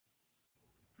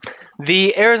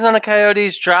The Arizona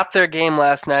Coyotes dropped their game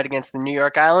last night against the New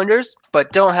York Islanders,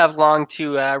 but don't have long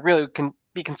to really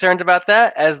be concerned about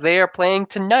that as they are playing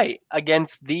tonight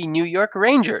against the New York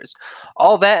Rangers.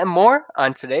 All that and more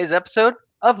on today's episode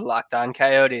of Locked On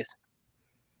Coyotes.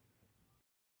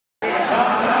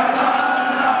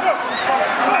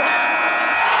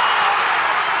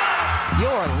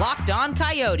 You're Locked On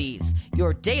Coyotes,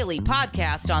 your daily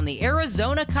podcast on the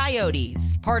Arizona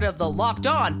Coyotes, part of the Locked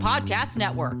On Podcast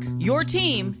Network, your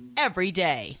team every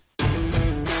day.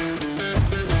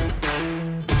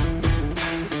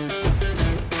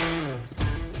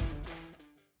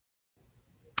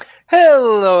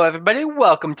 Hello, everybody.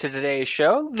 Welcome to today's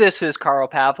show. This is Carl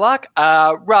Pavlock.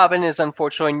 Robin is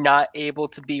unfortunately not able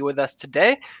to be with us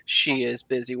today. She is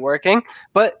busy working,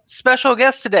 but special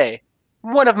guest today,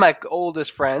 one of my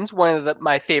oldest friends, one of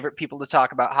my favorite people to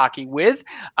talk about hockey with,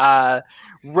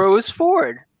 Rose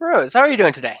Ford. Rose, how are you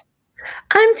doing today?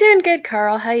 I'm doing good,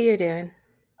 Carl. How you doing?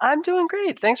 I'm doing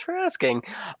great. Thanks for asking.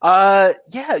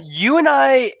 You and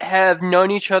I have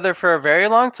known each other for a very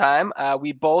long time.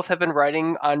 We both have been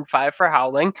writing on Five for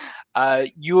Howling.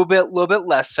 You a little bit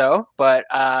less so, but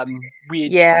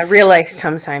real life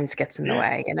sometimes gets in the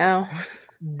way, you know?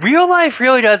 Real life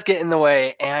really does get in the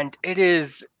way, and it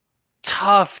is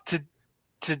tough to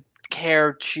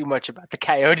care too much about the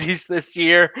Coyotes this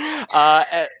year,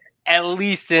 at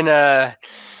least in a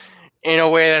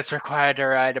way that's required to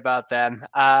write about them.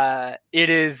 It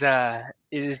has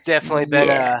definitely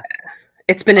been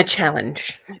it's been a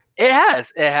challenge. It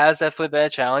has definitely been a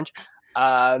challenge.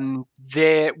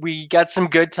 We got some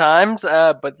good times,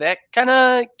 but that kind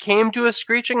of came to a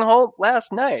screeching halt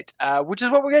last night, which is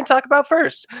what we're going to talk about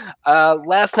first.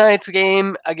 Last night's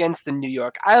game against the New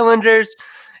York Islanders,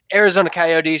 Arizona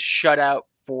Coyotes shut out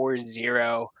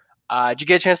 4-0. Did you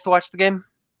get a chance to watch the game?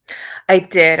 I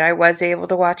did. I was able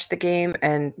to watch the game,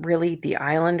 and really the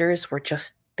Islanders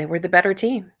they were the better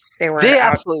team. They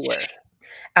absolutely were.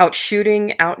 Out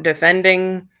shooting, out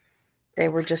defending. They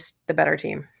were just the better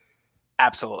team.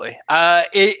 Absolutely.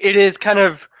 It is kind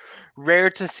of rare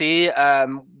to see.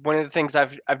 One of the things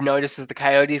I've noticed is the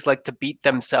Coyotes like to beat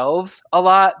themselves a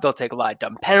lot. They'll take a lot of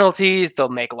dumb penalties. They'll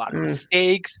make a lot of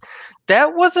mistakes.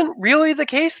 That wasn't really the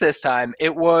case this time.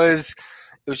 It was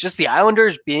just the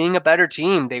Islanders being a better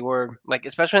team. They were like,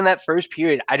 especially in that first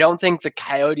period, I don't think the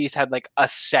Coyotes had like a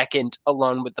second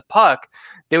alone with the puck.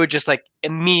 They would just like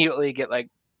immediately get like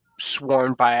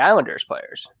swarmed by Islanders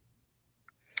players.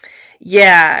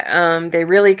 Yeah, they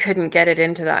really couldn't get it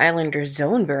into the Islanders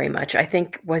zone very much. I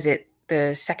think, was it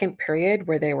the second period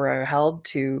where they were held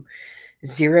to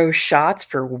 0 shots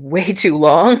for way too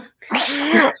long?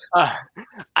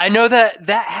 I know that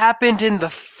happened in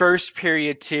the first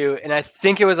period too, and I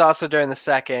think it was also during the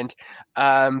second.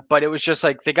 But it was just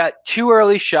like they got 2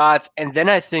 early shots, and then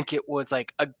I think it was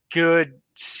like a good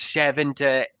 7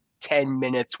 to 10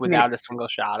 minutes without a single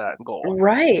shot on goal.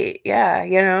 Right. Yeah.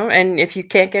 And if you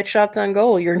can't get shots on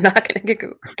goal, you're not going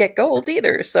to get goals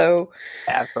either. So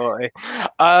absolutely.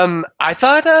 I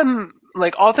thought,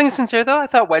 like all things considered though, I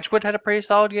thought Wedgwood had a pretty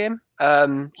solid game.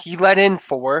 He let in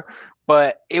 4,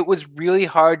 but it was really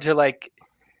hard to like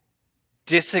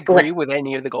disagree with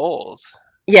any of the goals.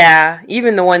 Yeah.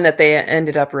 Even the one that they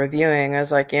ended up reviewing, I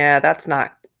was like, yeah, that's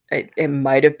not, it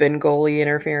might have been goalie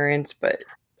interference, but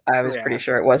I was pretty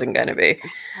sure it wasn't going to be.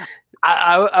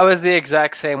 I was the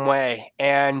exact same way.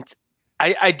 And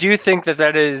I do think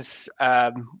that is,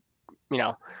 one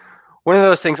of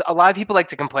those things. A lot of people like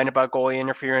to complain about goalie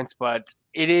interference, but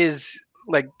it is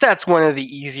like, that's one of the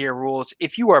easier rules.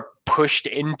 If you are pushed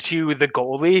into the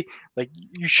goalie, like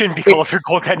you shouldn't be called for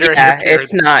goaltender interference.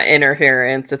 It's not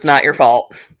interference. It's not your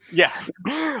fault. Yeah.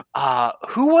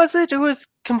 Who was it who was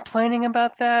complaining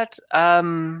about that?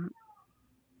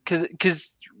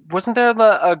 Because wasn't there a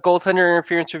goaltender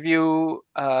interference review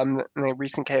in the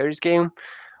recent Coyotes game?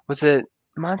 Was it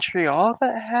Montreal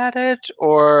that had it,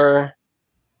 or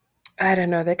I don't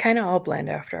know? They kind of all blend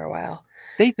after a while.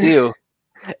 They do.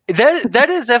 That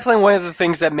is definitely one of the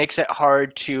things that makes it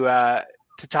hard to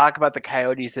talk about the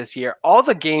Coyotes this year. All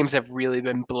the games have really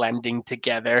been blending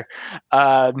together.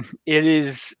 It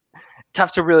is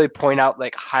tough to really point out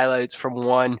like highlights from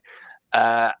one.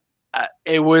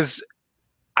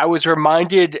 I was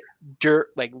reminded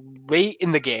late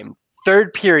in the game,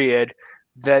 third period,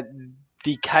 that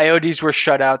the Coyotes were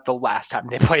shut out the last time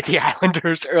they played the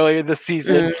Islanders earlier this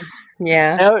season.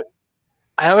 Yeah.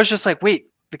 I was just like,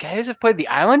 wait, the Coyotes have played the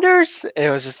Islanders? And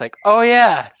it was just like, oh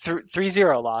yeah,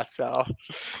 3-0 loss. So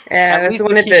yeah, it was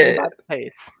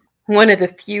one of the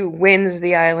few wins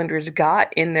the Islanders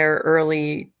got in their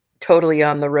early, totally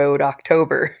on the road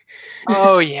October.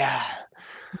 Oh yeah.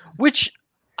 Which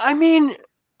I mean,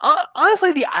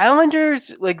 honestly, the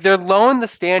Islanders, like, they're low in the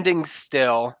standings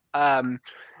still.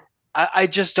 I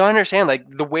just don't understand, like,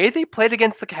 the way they played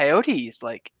against the Coyotes.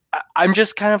 Like, I'm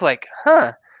just kind of like,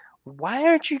 huh, why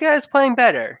aren't you guys playing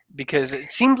better? Because it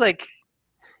seemed like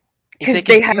if Because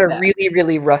could they had do a that. really,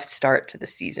 really rough start to the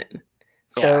season.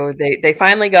 Yeah. So they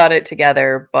finally got it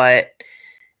together, but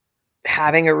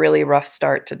having a really rough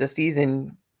start to the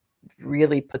season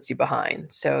really puts you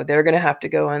behind. So they're going to have to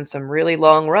go on some really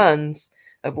long runs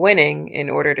of winning in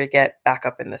order to get back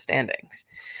up in the standings.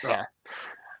 Yeah.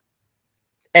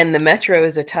 And the Metro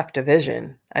is a tough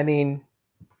division. I mean,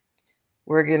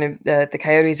 the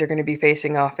Coyotes are going to be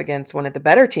facing off against one of the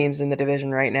better teams in the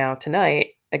division right now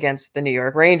tonight against the New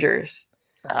York Rangers.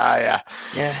 Yeah.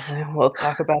 Yeah, we'll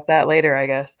talk about that later, I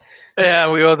guess.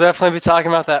 Yeah, we will definitely be talking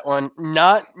about that one.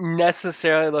 Not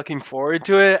necessarily looking forward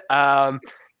to it,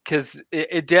 because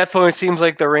it definitely seems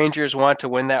like the Rangers want to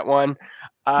win that one.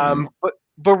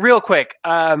 But real quick,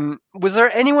 was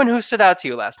there anyone who stood out to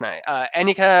you last night?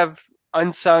 Any kind of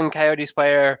unsung Coyotes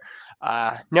player?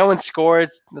 No one scored.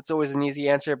 That's always an easy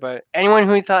answer. But anyone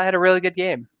who you thought had a really good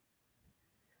game?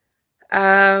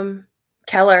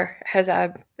 Keller has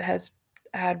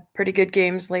had pretty good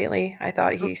games lately. I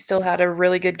thought he still had a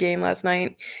really good game last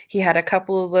night. He had a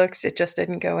couple of looks, it just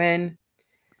didn't go in.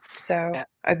 So Yeah.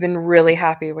 I've been really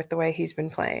happy with the way he's been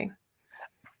playing.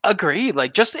 Agreed.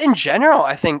 Like, just in general,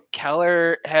 I think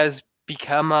Keller has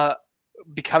become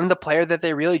the player that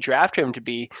they really drafted him to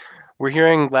be. We're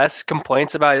hearing less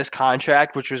complaints about his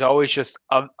contract, which was always just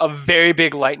a very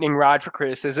big lightning rod for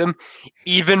criticism.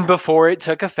 Even before it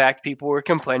took effect, people were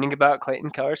complaining about Clayton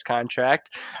Keller's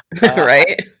contract.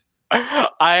 Right?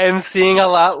 I am seeing a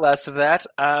lot less of that.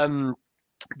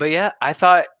 But yeah, I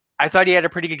thought he had a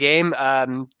pretty good game.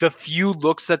 The few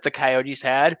looks that the Coyotes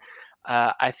had,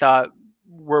 I thought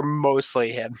were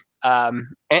mostly him.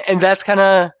 And that's kind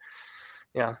of,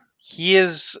 he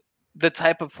is the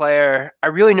type of player. I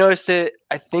really noticed it,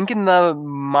 I think, in the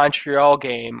Montreal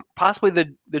game, possibly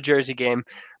the Jersey game.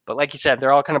 But like you said,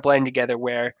 they're all kind of blending together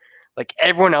where, like,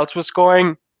 everyone else was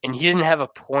scoring and he didn't have a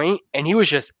point, and he was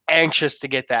just anxious to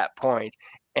get that point.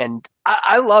 And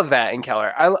I love that in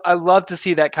Keller. I love to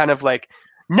see that kind of like,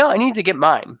 no, I need to get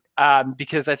mine,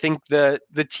 because I think the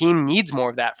team needs more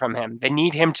of that from him. They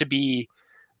need him to be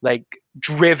like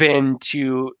driven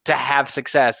to have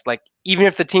success. Like, even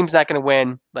if the team's not going to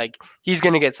win, like, he's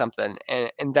going to get something,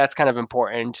 and that's kind of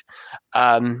important.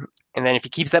 And then if he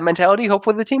keeps that mentality,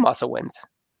 hopefully the team also wins.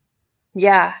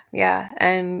 Yeah.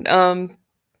 And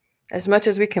as much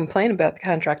as we complain about the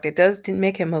contract, it does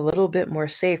make him a little bit more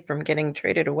safe from getting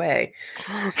traded away.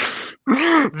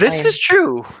 This is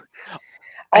true.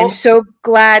 I'm so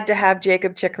glad to have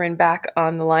Jakob Chychrun back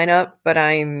on the lineup, but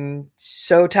I'm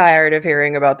so tired of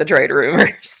hearing about the trade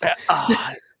rumors.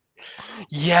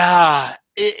 Yeah,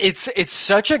 it's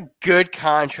such a good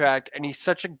contract, and he's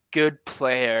such a good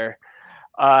player.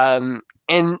 And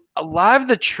a lot of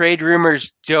the trade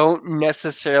rumors don't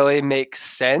necessarily make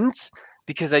sense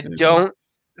because I don't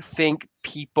think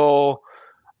people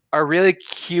are really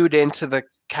cued into the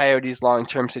Coyotes'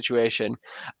 long-term situation.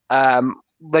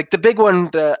 Like, the big one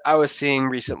that I was seeing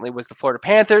recently was the Florida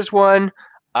Panthers one,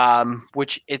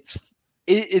 which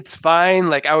it's fine.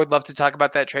 Like, I would love to talk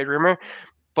about that trade rumor,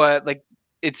 but like,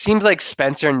 it seems like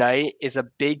Spencer Knight is a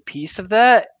big piece of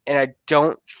that, and I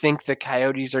don't think the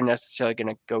Coyotes are necessarily going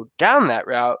to go down that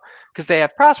route because they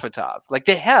have Prosvetov. Like,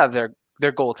 they have their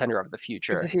goaltender of the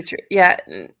future. Yeah,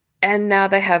 and now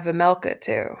they have Vejmelka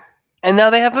too. And now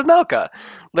they have Vejmelka.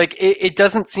 Like, it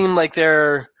doesn't seem like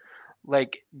they're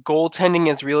like goaltending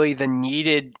is really the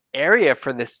needed area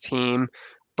for this team,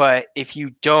 but if you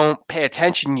don't pay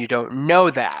attention, you don't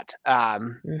know that.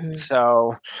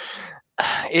 So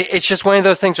it's just one of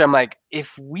those things where I'm like,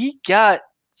 if we got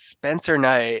Spencer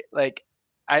Knight, like,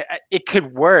 it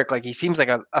could work. Like, he seems like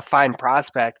a fine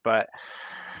prospect, but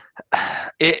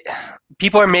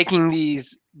people are making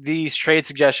these trade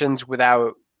suggestions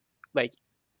without like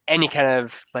any kind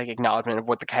of like acknowledgement of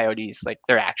what the Coyotes, like,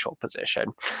 their actual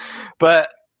position. But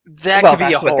that could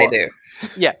be what they do.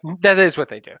 Yeah, that is what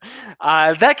they do.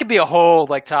 That could be a whole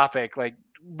like topic. Like,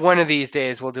 one of these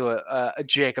days we'll do a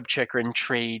Jakob Chychrun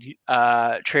trade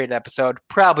episode,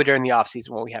 probably during the off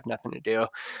season when we have nothing to do.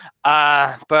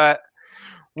 But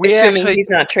assuming he's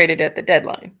not traded at the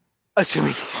deadline.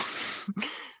 Assuming.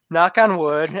 Knock on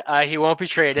wood, he won't be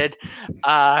traded.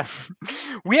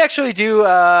 We actually do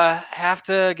have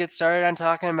to get started on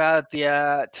talking about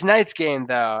the tonight's game,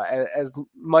 though. As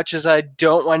much as I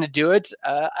don't want to do it,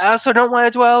 I also don't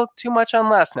want to dwell too much on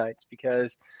last night's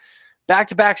because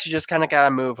back-to-backs, you just kind of got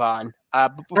to move on.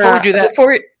 But before we do that...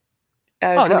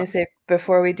 I was going to say,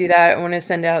 before we do that, I want to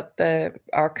send out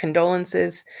our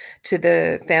condolences to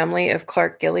the family of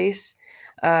Clark Gillies,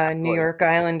 New York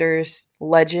Islanders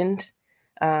legend.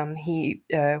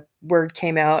 Word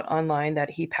came out online that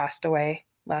he passed away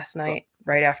last night,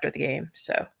 right after the game.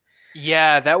 So,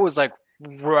 yeah, that was like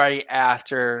right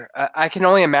after. I can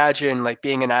only imagine like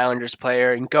being an Islanders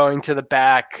player and going to the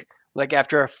back like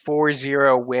after a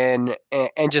 4-0 win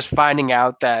and just finding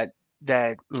out that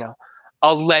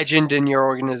a legend in your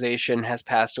organization has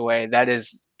passed away. That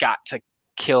has got to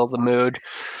kill the mood.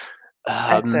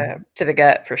 That's to the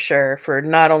gut for sure, for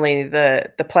not only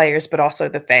the players but also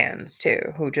the fans too,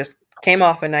 who just came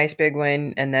off a nice big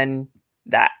win and then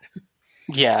that.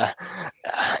 Yeah,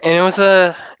 and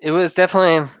it was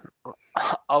definitely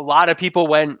a lot of people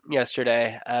went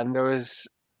yesterday. There was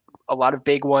a lot of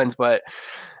big ones, but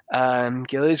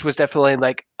Gillies was definitely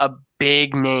like a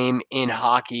big name in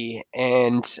hockey,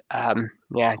 and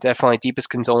yeah, definitely deepest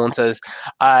condolences.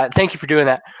 Thank you for doing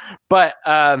that. But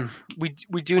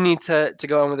we do need to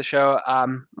go on with the show.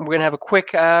 We're gonna have a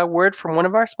quick word from one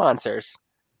of our sponsors.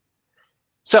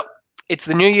 So it's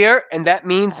the new year, and that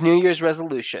means New Year's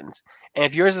resolutions. And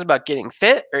if yours is about getting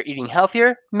fit or eating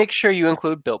healthier, make sure you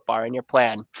include Built Bar in your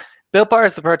plan. Built Bar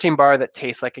is the protein bar that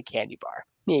tastes like a candy bar,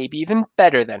 maybe even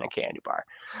better than a candy bar.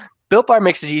 Built Bar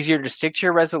makes it easier to stick to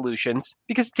your resolutions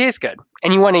because it tastes good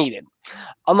and you want to eat it.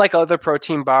 Unlike other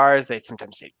protein bars, they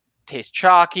sometimes taste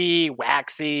chalky,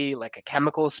 waxy, like a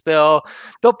chemical spill.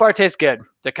 Built Bar tastes good.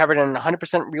 They're covered in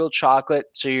 100% real chocolate,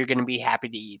 so you're going to be happy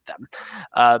to eat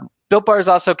them. Built Bars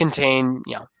also contain,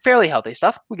 fairly healthy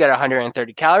stuff. We got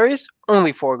 130 calories,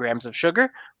 only 4 grams of sugar,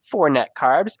 4 net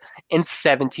carbs, and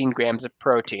 17 grams of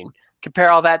protein.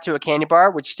 Compare all that to a candy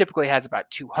bar, which typically has about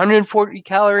 240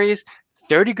 calories,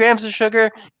 30 grams of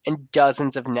sugar, and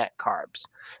dozens of net carbs.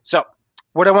 So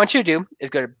what I want you to do is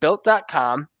go to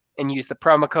built.com and use the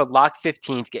promo code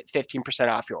LOCKED15 to get 15%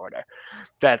 off your order.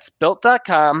 That's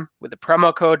built.com with the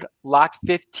promo code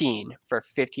LOCKED15 for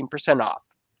 15% off.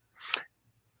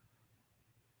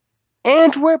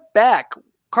 And we're back.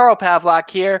 Carl Pavlock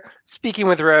here, speaking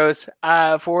with Rose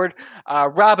Ford.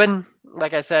 Robin,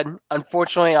 like I said,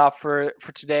 unfortunately off for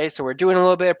today, so we're doing a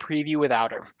little bit of preview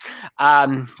without her.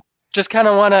 Just kind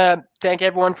of want to thank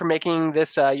everyone for making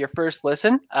this your first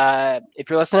listen.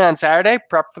 If you're listening on Saturday,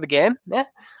 prep for the game.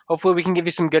 Hopefully we can give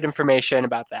you some good information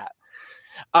about that.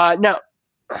 Now,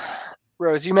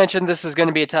 Rose, you mentioned this is going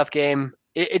to be a tough game.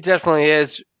 It definitely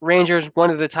is. Rangers,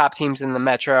 one of the top teams in the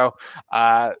Metro.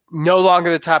 No longer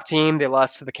the top team. They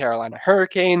lost to the Carolina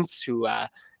Hurricanes, who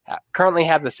currently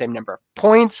have the same number of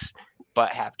points,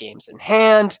 but have games in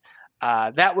hand.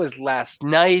 That was last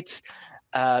night.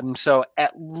 So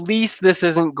at least this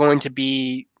isn't going to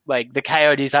be like the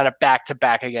Coyotes on a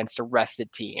back-to-back against a rested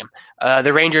team.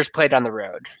 The Rangers played on the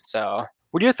road. So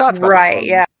what are your thoughts about Right,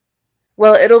 yeah.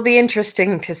 Well, it'll be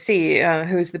interesting to see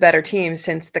who's the better team,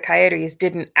 since the Coyotes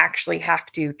didn't actually have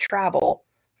to travel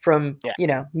from,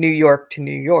 New York to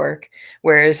New York,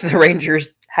 whereas the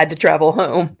Rangers had to travel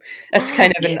home. That's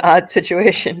kind of an odd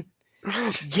situation.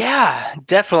 Yeah,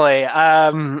 definitely.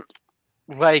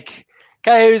 Like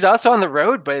Coyotes also on the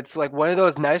road, but it's like one of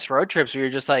those nice road trips where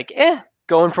you're just like,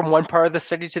 going from one part of the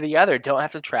city to the other. Don't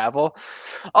have to travel.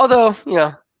 Although,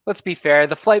 let's be fair,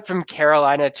 the flight from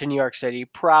Carolina to New York City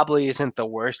probably isn't the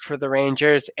worst for the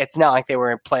Rangers. It's not like they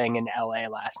were playing in LA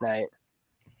last night.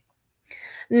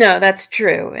 No, that's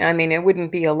true. I mean, it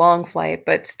wouldn't be a long flight,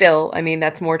 but still, I mean,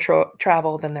 that's more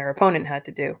travel than their opponent had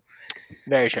to do.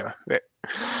 Very true.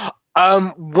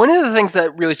 One of the things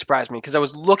that really surprised me, because I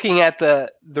was looking at the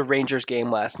Rangers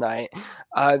game last night,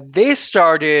 they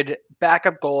started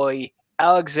backup goalie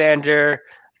Alexander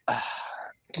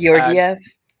Georgiev.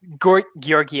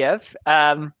 Georgiev,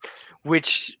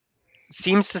 which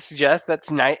seems to suggest that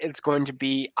tonight it's going to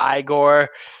be Igor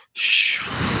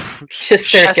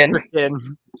Shesterkin.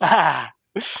 That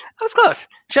was close.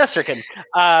 Shesterkin,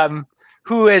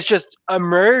 who has just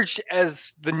emerged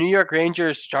as the New York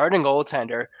Rangers starting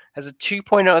goaltender, has a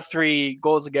 2.03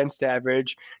 goals against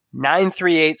average,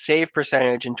 .938 save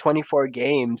percentage in 24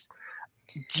 games.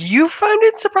 Do you find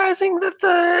it surprising that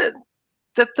the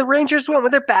Rangers went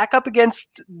with their backup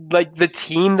against like the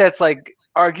team that's like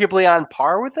arguably on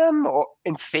par with them,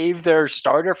 and saved their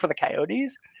starter for the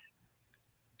Coyotes?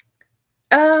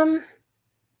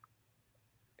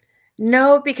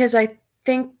 No, because I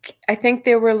think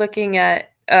they were looking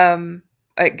at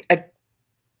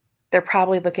they're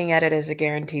probably looking at it as a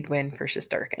guaranteed win for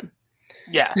Shesterkin.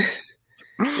 Yeah.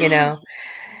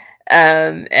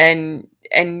 And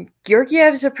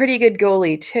Georgiev's a pretty good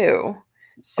goalie too.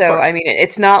 So, I mean,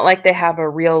 it's not like they have a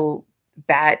real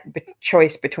bad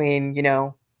choice between,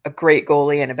 a great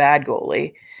goalie and a bad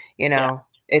goalie. You know,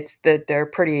 it's that they're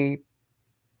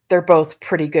both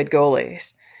pretty good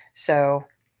goalies. So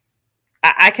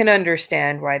I can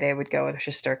understand why they would go with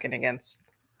Shesterkin against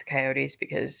the Coyotes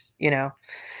because, you know,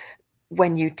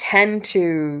 when you tend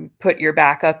to put your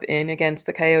backup in against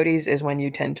the Coyotes is when you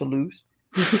tend to lose.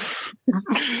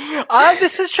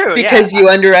 This is true. Because you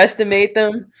underestimate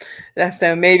them.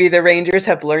 So maybe the Rangers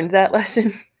have learned that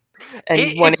lesson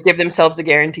and want to give themselves a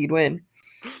guaranteed win.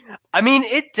 I mean,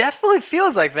 it definitely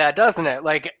feels like that, doesn't it?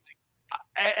 Like,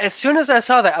 as soon as I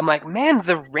saw that, I'm like, man,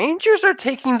 the Rangers are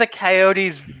taking the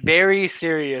Coyotes very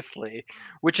seriously,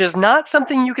 which is not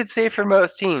something you could say for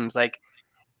most teams. Like,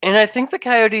 and I think the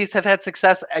Coyotes have had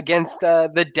success against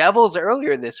the Devils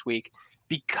earlier this week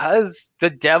because the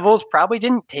Devils probably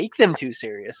didn't take them too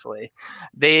seriously.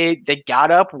 They got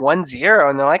up 1-0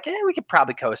 and they're like, we could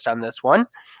probably coast on this one.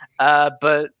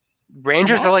 But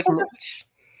Rangers are like,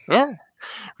 yeah.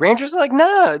 Rangers are like,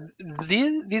 no,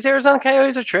 these Arizona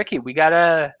Coyotes are tricky. We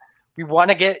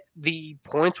want to get the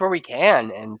points where we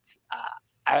can, and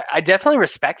I definitely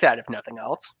respect that, if nothing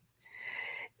else.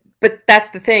 But that's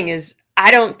the thing is,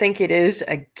 I don't think it is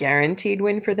a guaranteed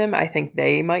win for them. I think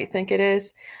they might think it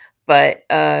is, but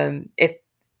if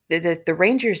the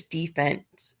Rangers'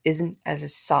 defense isn't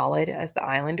as solid as the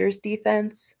Islanders'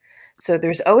 defense, so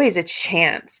there's always a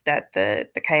chance that the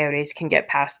Coyotes can get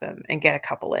past them and get a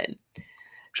couple in.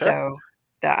 Sure. So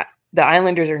that the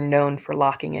Islanders are known for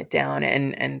locking it down,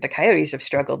 and the Coyotes have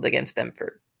struggled against them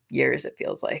for years, it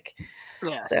feels like.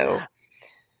 Yeah. So,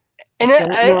 and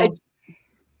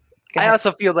I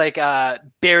also feel like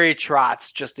Barry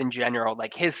Trotz, just in general,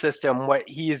 like his system, what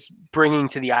he's bringing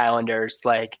to the Islanders,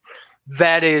 like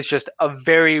that is just a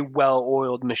very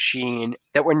well-oiled machine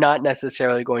that we're not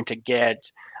necessarily going to get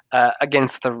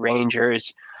against the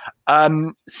Rangers.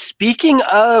 Speaking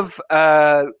of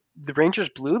the Rangers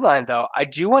blue line, though, I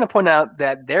do want to point out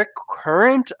that their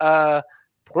current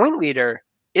point leader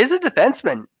is a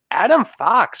defenseman, Adam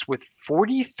Fox, with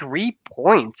 43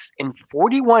 points in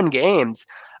 41 games.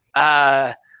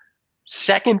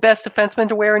 Second best defenseman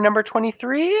to wear a number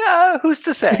 23? Who's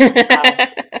to say?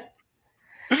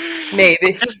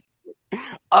 Maybe.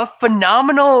 A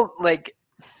phenomenal,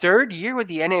 third year with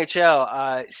the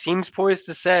NHL, seems poised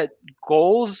to set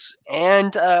goals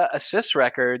and assist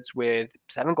records with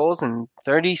 7 goals and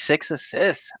 36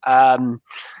 assists.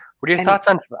 What are your thoughts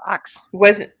on Fox?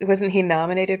 Wasn't he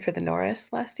nominated for the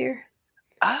Norris last year?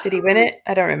 Did he win it?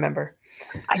 I don't remember.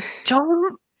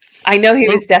 I know he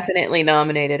was definitely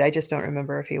nominated. I just don't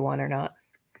remember if he won or not.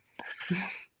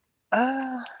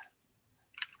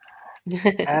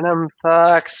 Adam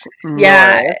Fox.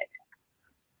 Yeah. No.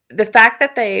 The fact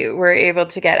that they were able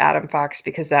to get Adam Fox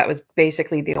because that was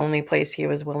basically the only place he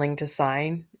was willing to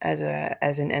sign as an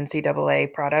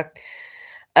NCAA product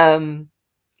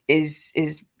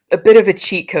is a bit of a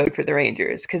cheat code for the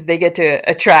Rangers because they get to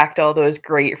attract all those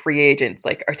great free agents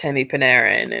like Artemi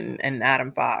Panarin and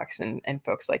Adam Fox and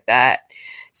folks like that.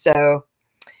 So,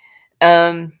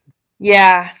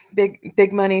 yeah,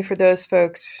 big money for those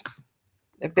folks.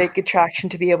 A big attraction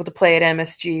to be able to play at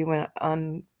MSG when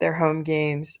on their home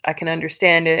games. I can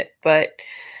understand it, but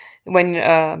when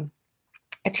a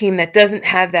team that doesn't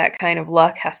have that kind of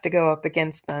luck has to go up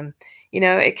against them,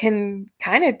 it can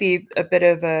kind of be a bit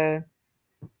of a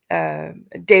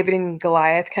David and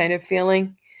Goliath kind of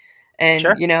feeling. And,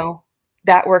 sure.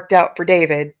 That worked out for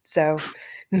David. So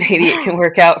maybe it can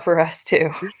work out for us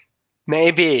too.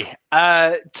 Maybe.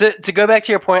 To go back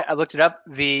to your point, I looked it up.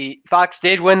 The Fox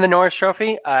did win the Norris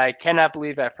Trophy. I cannot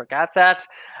believe I forgot that.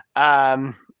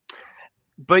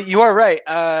 But you are right.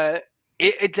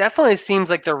 It definitely seems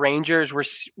like the Rangers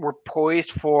were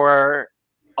poised for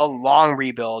a long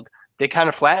rebuild. They kind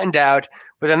of flattened out,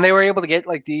 but then they were able to get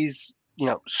these,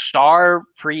 star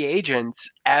free agents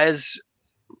as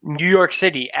New York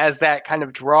City as that kind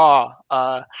of draw.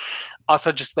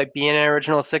 Also, just being an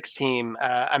original 6 team,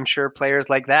 I'm sure players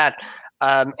like that,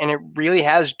 and it really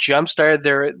has jump-started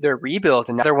their rebuild,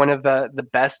 and now they're one of the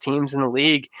best teams in the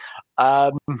league.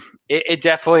 It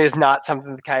definitely is not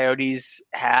something the Coyotes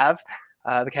have.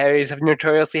 The Coyotes have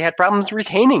notoriously had problems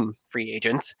retaining free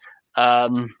agents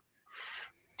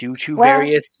due to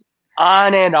various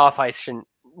on and off ice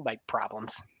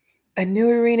problems. A new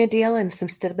arena deal and some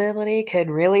stability could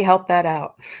really help that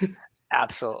out.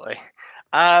 Absolutely.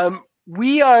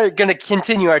 We are going to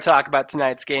continue our talk about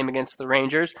tonight's game against the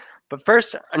Rangers, but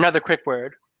first, another quick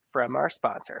word from our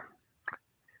sponsor.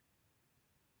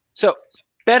 So,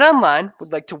 BetOnline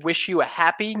would like to wish you a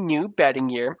happy new betting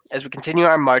year as we continue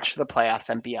our march to the playoffs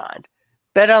and beyond.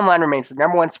 BetOnline remains the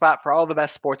number one spot for all the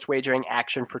best sports wagering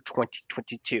action for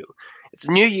 2022. It's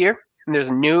a new year, And there's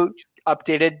a new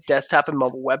updated desktop and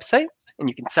mobile website, and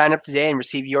you can sign up today and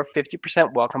receive your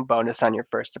 50% welcome bonus on your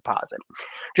first deposit.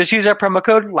 Just use our promo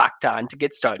code LOCKEDON to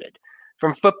get started.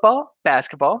 From football,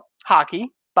 basketball, hockey,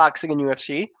 boxing, and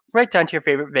UFC, right down to your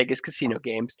favorite Vegas casino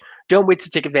games, don't wait to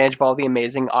take advantage of all the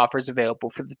amazing offers available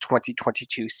for the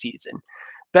 2022 season.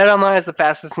 BetOnline is the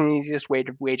fastest and easiest way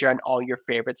to wager on all your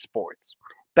favorite sports.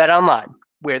 BetOnline,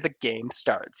 where the game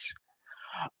starts.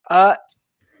 And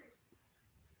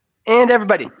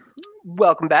everybody,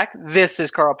 welcome back. This is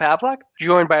Carl Pavlak,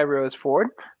 joined by Rose Ford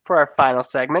for our final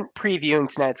segment, previewing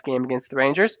tonight's game against the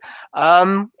Rangers.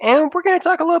 And we're going to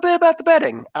talk a little bit about the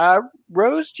betting.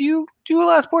 Rose, do you do a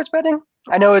lot of sports betting?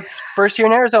 I know it's first year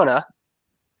in Arizona.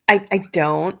 I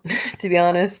don't, to be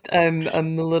honest. I'm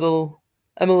a little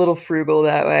frugal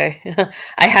that way.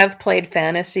 I have played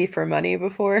fantasy for money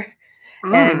before,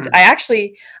 and I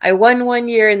won one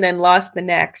year and then lost the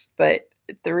next. But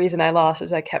the reason I lost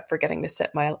is I kept forgetting to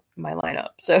set my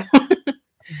lineup. So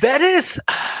that is,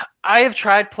 I have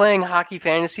tried playing hockey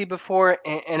fantasy before,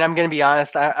 and I'm going to be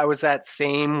honest, I was that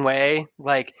same way.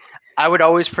 Like, I would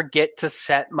always forget to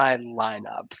set my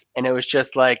lineups, and it was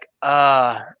just like,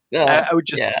 I would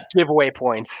just give away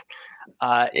points.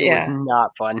 It was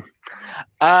not fun.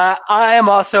 I am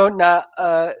also not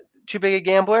too big a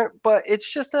gambler, but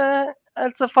it's just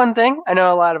it's a fun thing. I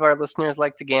know a lot of our listeners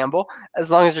like to gamble.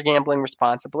 As long as you're gambling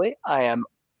responsibly, I am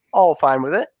all fine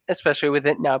with it, especially with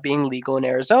it now being legal in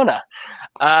Arizona.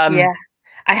 I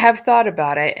have thought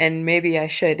about it, and maybe I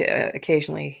should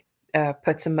occasionally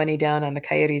put some money down on the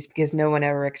Coyotes because no one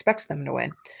ever expects them to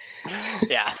win.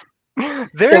 Yeah.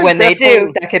 So when they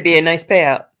do, that could be a nice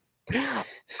payout.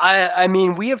 I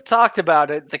mean, we have talked about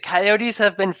it. The Coyotes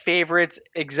have been favorites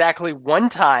exactly one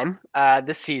time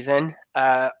this season.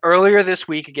 Earlier this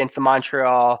week against the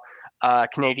Montreal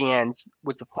Canadiens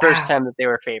was the first time that they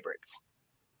were favorites.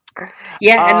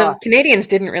 Yeah, and the Canadians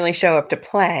didn't really show up to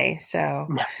play, so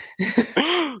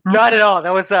not at all.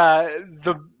 That was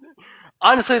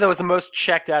honestly, that was the most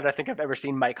checked out I think I've ever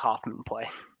seen Mike Hoffman play.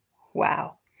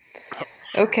 Wow.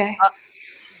 Okay.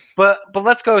 But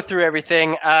let's go through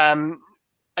everything.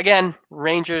 Again,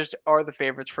 Rangers are the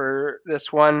favorites for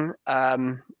this one.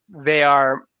 They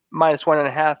are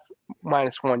 -1.5,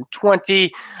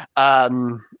 -120.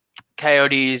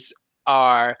 Coyotes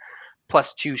are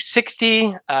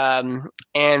 +260.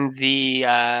 And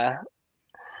the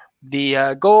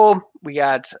goal, we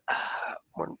got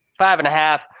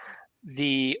 5.5.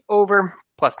 The over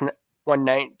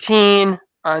 +119,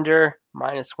 under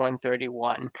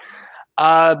 -131.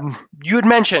 You had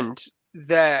mentioned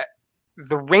that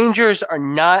the Rangers are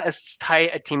not as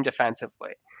tight a team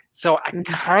defensively. So I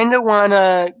kind of want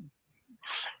to,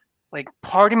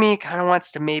 part of me kind of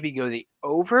wants to maybe go the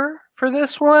over for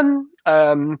this one.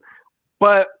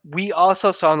 But we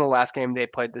also saw in the last game they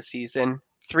played this season,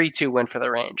 3-2 win for the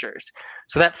Rangers.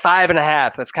 So that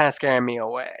 5.5, that's kind of scaring me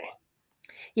away.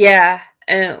 Yeah.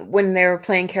 When they were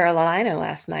playing Carolina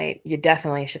last night, you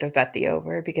definitely should have bet the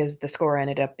over because the score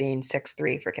ended up being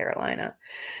 6-3 for Carolina.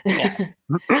 Yeah.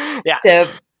 So,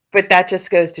 but that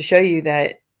just goes to show you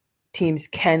that teams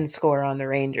can score on the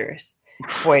Rangers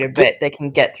quite a bit. They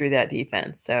can get through that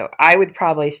defense. So I would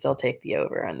probably still take the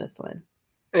over on this one.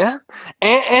 Yeah.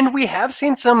 And we have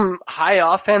seen some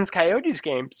high offense Coyotes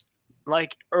games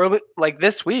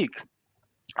this week.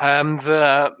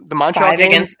 The Montreal game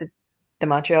against the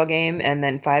Montreal game, and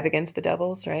then 5 against the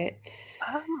Devils, right?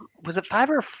 Was it 5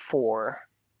 or 4?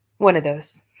 One of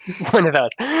those. One of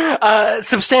those.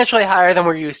 Substantially higher than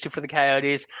we're used to for the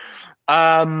Coyotes.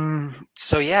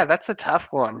 So yeah, that's a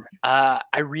tough one. I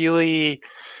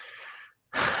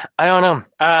don't know.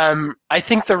 I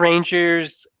think the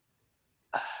Rangers,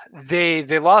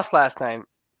 they lost last night.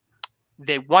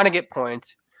 They want to get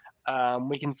points.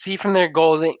 We can see from their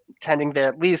goaltending that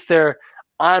at least they're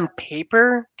on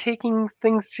paper taking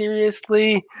things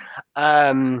seriously.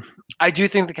 I do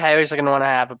think the Coyotes are going to want to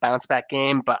have a bounce back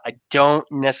game, but I don't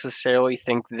necessarily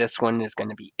think this one is going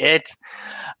to be it.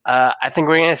 I think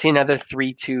we're going to see another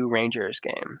 3-2 Rangers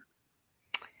game.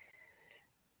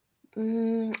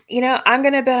 I'm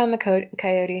going to bet on the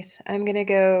Coyotes. I'm going to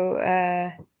go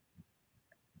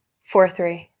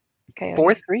 4-3 Coyotes.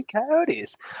 4-3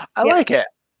 Coyotes. I like it.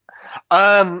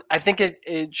 I think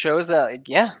it shows that,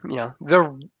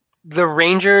 the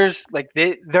Rangers,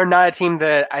 they're not a team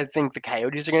that I think the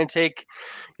Coyotes are going to take,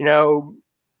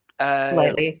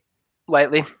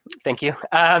 lightly. Thank you.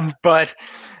 But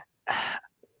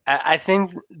I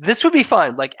think this would be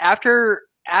fun. After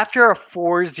a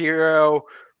 4-0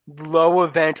 low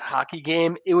event hockey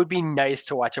game, it would be nice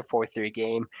to watch a 4-3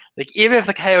 game. Like, even if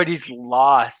the Coyotes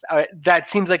lost, that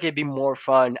seems like it'd be more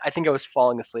fun. I think I was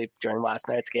falling asleep during last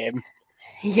night's game.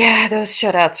 Yeah, those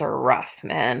shutouts are rough,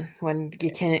 man. When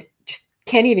you can't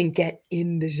even get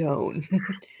in the zone.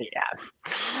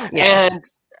 Yeah. And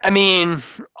I mean,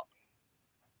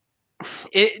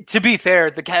 to be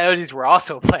fair, the Coyotes were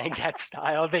also playing that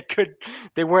style.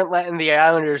 They weren't letting the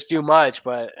Islanders do much,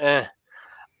 but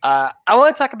I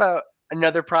want to talk about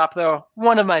another prop though.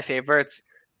 One of my favorites.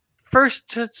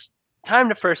 Time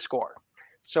to first score.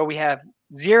 So we have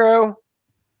 0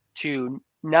 to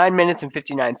 9 minutes and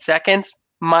 59 seconds,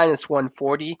 minus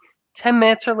 140. 10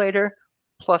 minutes or later,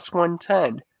 plus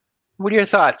 110. What are your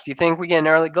thoughts? Do you think we get an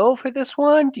early goal for this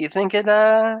one? Do you think it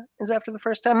is after the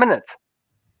first 10 minutes?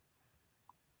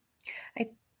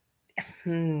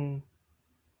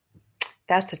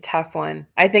 That's a tough one.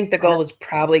 I think the goal is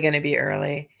probably going to be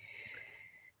early.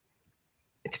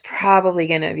 It's probably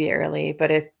going to be early,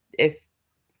 but if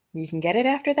you can get it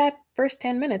after that first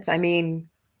 10 minutes, I mean,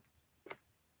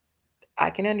 I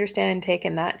can understand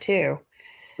taking that too.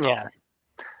 Yeah.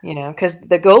 You know, because both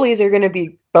the goalies are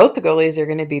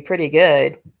going to be pretty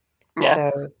good. Yeah.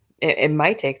 So it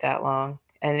might take that long,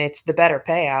 and it's the better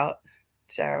payout.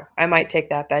 So I might take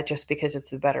that bet just because it's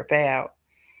the better payout.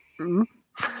 Mm-hmm.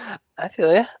 I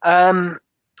feel you.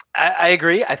 I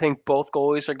agree. I think both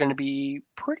goalies are going to be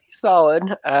pretty solid,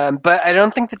 but I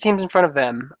don't think the teams in front of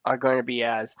them are going to be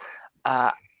as.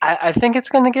 I think it's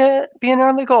going to be an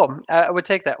early goal. I would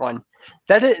take that one.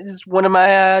 That is one of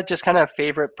my just kind of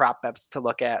favorite prop bets to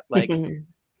look at, like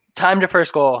time to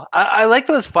first goal. I like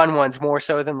those fun ones more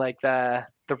so than like the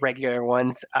regular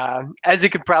ones. As you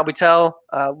could probably tell,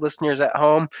 listeners at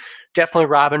home, definitely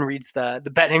Robin reads the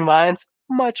betting lines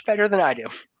much better than I do.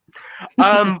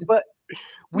 But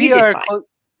we are.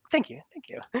 Thank you.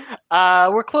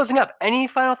 We're closing up. Any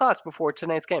final thoughts before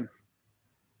tonight's game?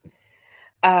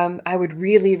 I would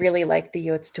really, really like the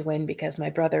Yotes to win because my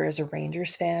brother is a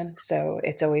Rangers fan, so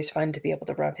it's always fun to be able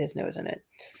to rub his nose in it.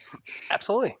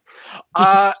 Absolutely.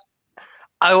 I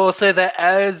will say that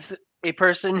as a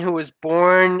person who was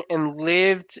born and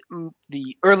lived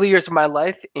the early years of my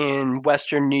life in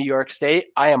Western New York State,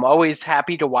 I am always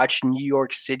happy to watch New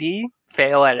York City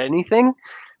fail at anything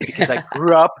because I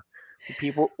grew up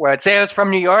people where I'd say I was from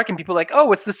New York and people are like, oh,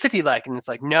 what's the city like? And it's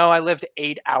like, no, I lived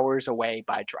 8 hours away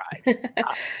by drive.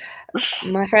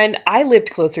 My friend, I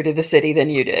lived closer to the city than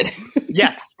you did.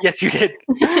 Yes, you did.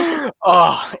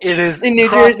 Oh, it is in New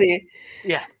Jersey.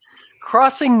 Yeah.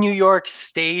 Crossing New York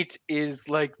State is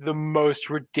like the most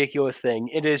ridiculous thing.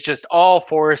 It is just all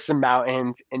forests and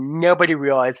mountains, and nobody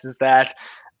realizes that,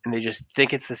 and they just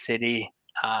think it's the city,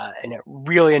 and it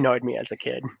really annoyed me as a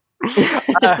kid.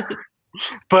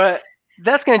 But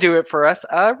that's going to do it for us.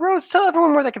 Rose, tell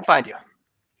everyone where they can find you.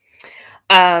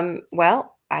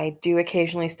 Well, I do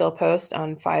occasionally still post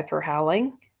on Five for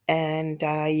Howling, and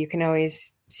you can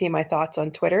always see my thoughts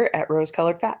on Twitter at Rose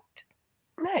Colored Fact.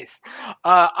 Nice.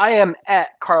 I am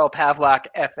at Carl Pavlak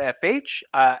FFH.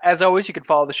 As always, you can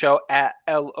follow the show at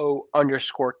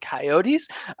LO_Coyotes.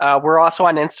 We're also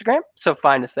on Instagram, so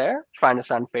find us there. Find us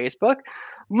on Facebook.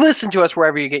 Listen to us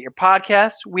wherever you get your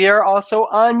podcasts. We are also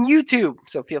on YouTube,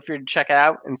 so feel free to check it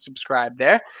out and subscribe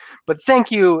there. But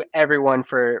thank you, everyone,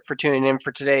 for tuning in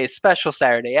for today's special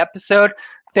Saturday episode.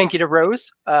 Thank you to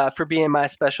Rose for being my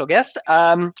special guest.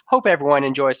 Hope everyone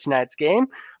enjoys tonight's game.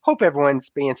 Hope everyone's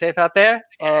being safe out there.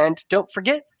 And don't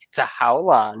forget to howl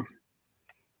on.